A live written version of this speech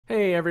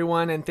Hey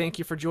everyone, and thank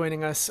you for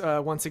joining us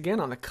once again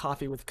on the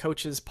Coffee with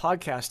Coaches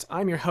podcast.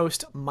 I'm your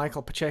host,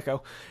 Michael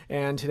Pacheco,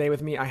 and today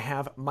with me I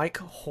have Mike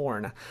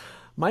Horne.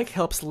 Mike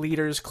helps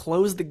leaders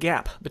close the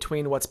gap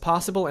between what's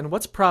possible and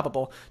what's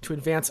probable to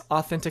advance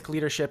authentic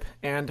leadership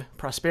and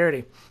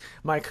prosperity.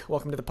 Mike,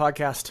 welcome to the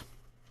podcast.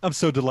 I'm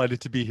so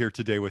delighted to be here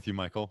today with you,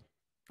 Michael.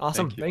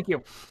 Awesome, Thank you. thank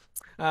you.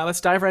 Let's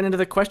dive right into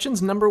the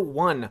questions. Number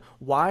one,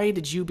 why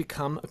did you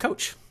become a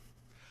coach?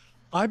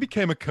 I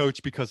became a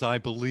coach because I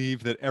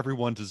believe that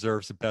everyone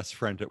deserves a best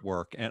friend at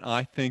work. And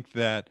I think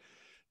that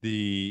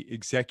the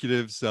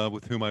executives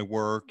with whom I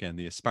work and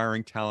the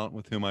aspiring talent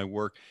with whom I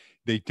work,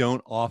 they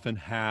don't often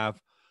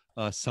have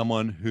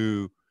someone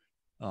who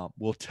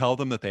will tell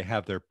them that they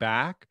have their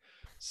back,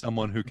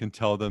 someone who can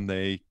tell them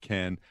they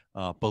can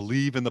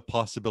believe in the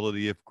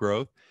possibility of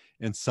growth,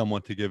 and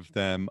someone to give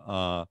them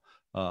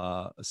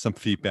some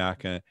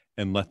feedback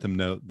and let them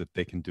know that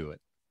they can do it.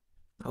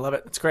 I love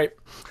it. It's great.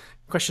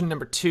 Question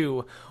number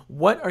two,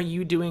 what are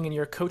you doing in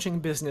your coaching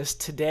business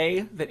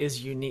today that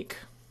is unique?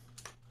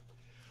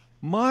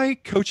 My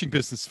coaching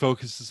business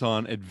focuses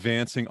on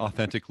advancing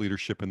authentic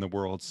leadership in the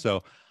world.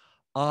 So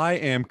I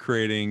am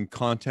creating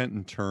content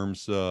in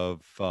terms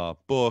of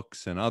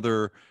books and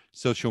other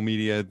social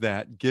media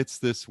that gets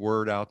this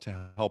word out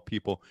to help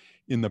people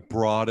in the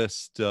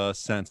broadest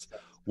sense.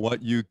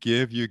 What you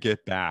give, you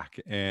get back.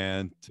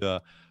 And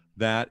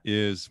that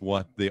is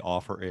what the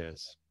offer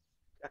is.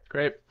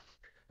 Great.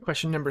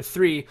 Question number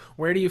three,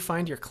 where do you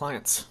find your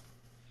clients?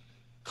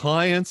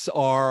 Clients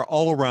are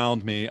all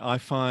around me. I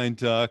find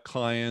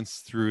clients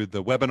through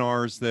the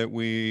webinars that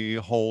we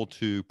hold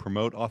to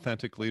promote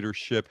authentic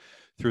leadership,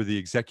 through the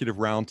executive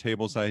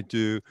roundtables I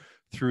do,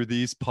 through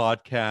these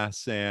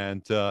podcasts,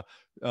 and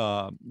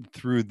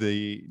through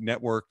the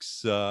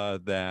networks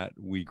that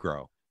we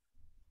grow.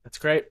 That's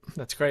great.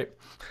 That's great.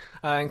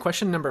 And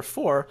question number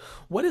four,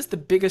 what is the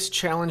biggest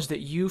challenge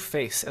that you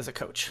face as a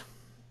coach?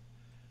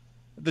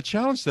 The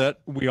challenge that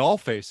we all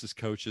face as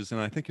coaches,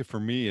 and I think for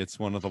me, it's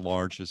one of the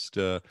largest,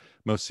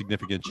 most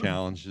significant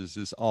challenges,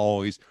 is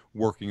always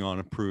working on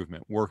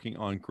improvement, working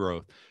on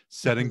growth,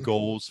 setting Mhm.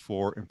 goals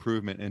for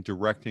improvement, and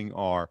directing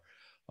our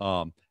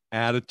um,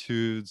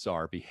 attitudes,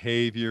 our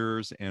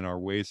behaviors, and our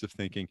ways of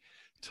thinking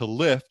to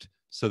lift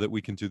so that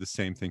we can do the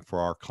same thing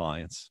for our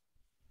clients.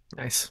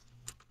 Nice.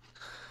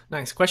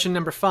 Nice. Question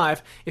number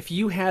five, if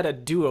you had a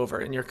do-over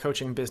in your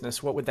coaching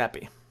business, what would that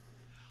be?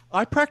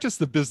 I practice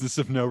the business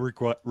of no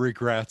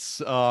regrets.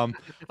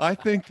 I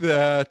think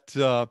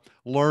that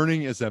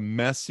learning is a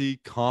messy,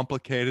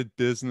 complicated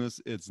business.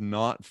 It's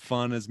not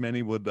fun, as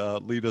many would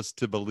lead us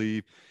to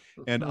believe.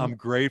 And Mhm. I'm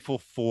grateful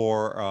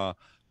for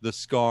the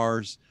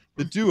scars.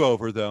 The do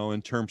over, though,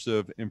 in terms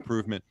of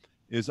improvement,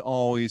 is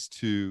always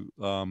to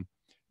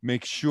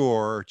make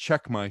sure,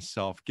 check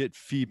myself, get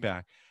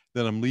feedback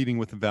that I'm leading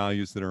with the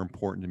values that are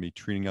important to me,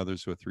 treating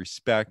others with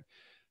respect,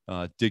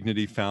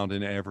 dignity found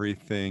in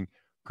everything,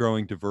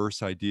 growing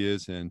diverse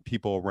ideas and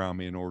people around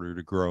me in order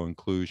to grow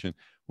inclusion.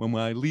 When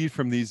I lead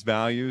from these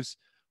values,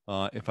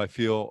 if I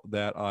feel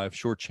that I've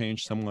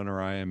shortchanged someone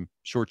or I am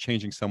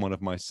shortchanging someone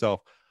of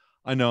myself,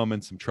 I know I'm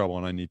in some trouble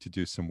and I need to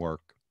do some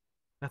work.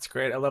 That's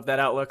great. I love that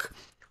outlook.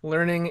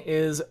 Learning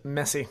is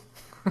messy.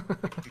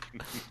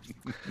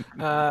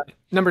 uh,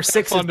 Number And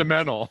six is,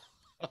 fundamental.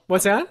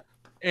 what's that?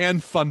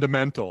 And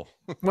fundamental.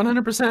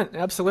 100%.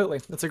 Absolutely.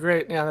 That's a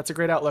great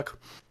outlook.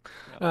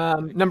 Yeah.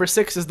 Number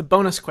six is the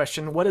bonus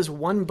question. What is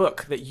one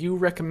book that you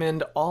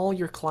recommend all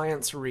your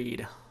clients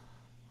read?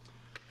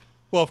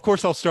 Well, of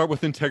course, I'll start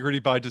with Integrity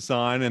by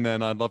Design, and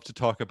then I'd love to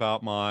talk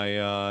about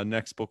my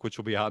next book, which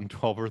will be out in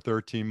 12 or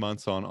 13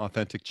 months, on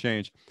authentic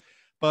change.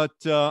 But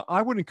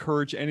I would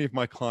encourage any of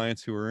my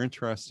clients who are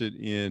interested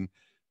in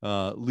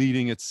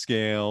leading at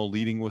scale,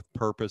 leading with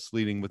purpose,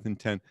 leading with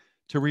intent,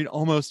 to read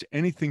almost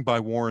anything by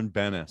Warren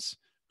Bennis,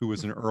 who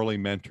was an early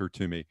mentor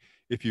to me.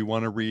 If you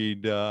want to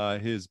read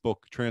his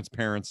book,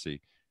 Transparency,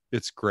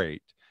 it's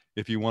great.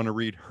 If you want to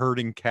read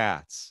Herding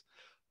Cats,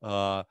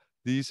 uh,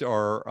 these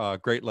are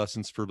great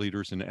lessons for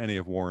leaders in any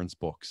of Warren's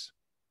books.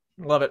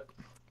 Love it.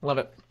 Love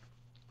it.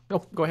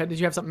 Oh, go ahead. Did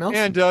you have something else?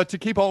 And to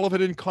keep all of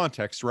it in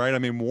context, right? I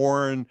mean,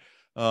 Warren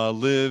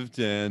lived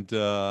and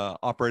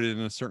operated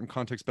in a certain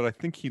context, but I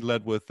think he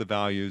led with the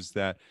values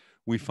that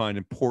we find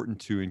important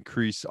to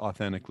increase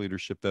authentic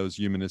leadership, those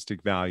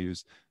humanistic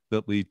values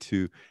that lead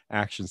to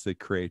actions that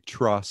create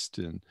trust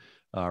and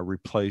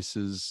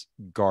replaces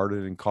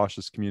guarded and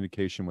cautious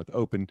communication with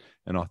open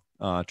and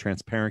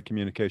transparent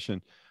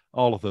communication.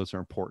 All of those are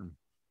important.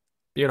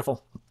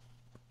 Beautiful.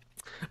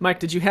 Mike,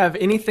 did you have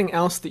anything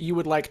else that you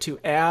would like to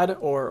add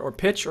or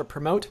pitch or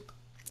promote?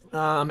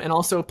 And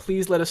also,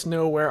 please let us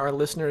know where our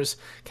listeners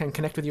can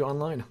connect with you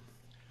online.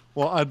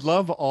 Well, I'd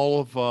love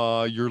all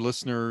of your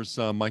listeners,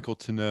 Michael,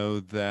 to know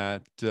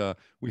that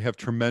we have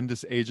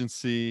tremendous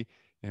agency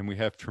and we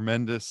have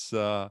tremendous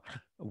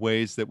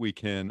ways that we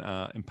can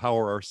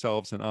empower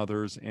ourselves and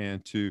others,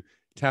 and to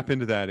tap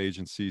into that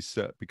agency,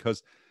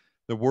 because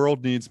the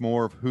world needs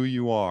more of who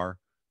you are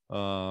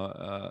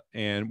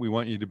and we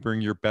want you to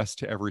bring your best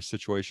to every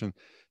situation.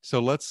 So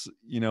let's,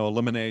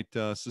 eliminate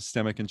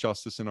systemic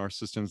injustice in our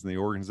systems and the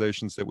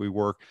organizations that we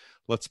work.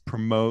 Let's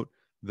promote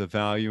the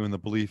value and the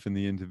belief in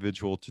the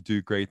individual to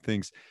do great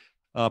things.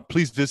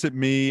 Please visit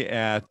me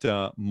at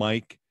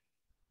Mike-Horne,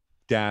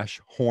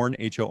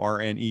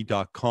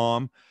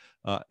 HORNE.com.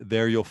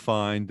 There you'll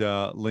find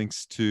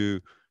links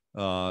to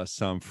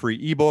some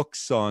free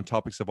ebooks on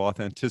topics of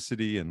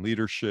authenticity and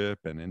leadership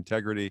and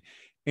integrity,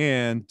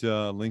 and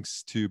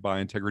links to By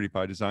Integrity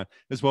by Design,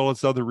 as well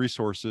as other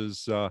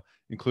resources,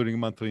 including a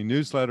monthly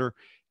newsletter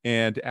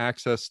and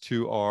access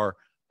to our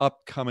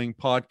upcoming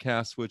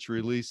podcast, which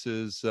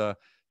releases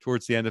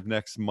towards the end of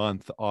next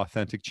month,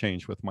 Authentic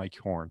Change with Mike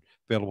Horne,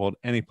 available at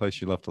any place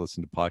you love to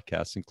listen to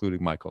podcasts,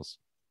 including Michael's.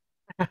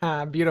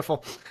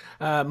 Beautiful.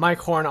 Mike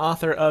Horne,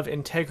 author of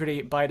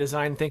Integrity by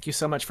Design. Thank you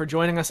so much for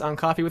joining us on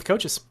Coffee with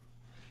Coaches.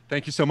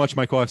 Thank you so much,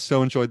 Michael. I've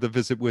so enjoyed the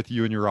visit with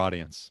you and your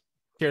audience.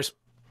 Cheers.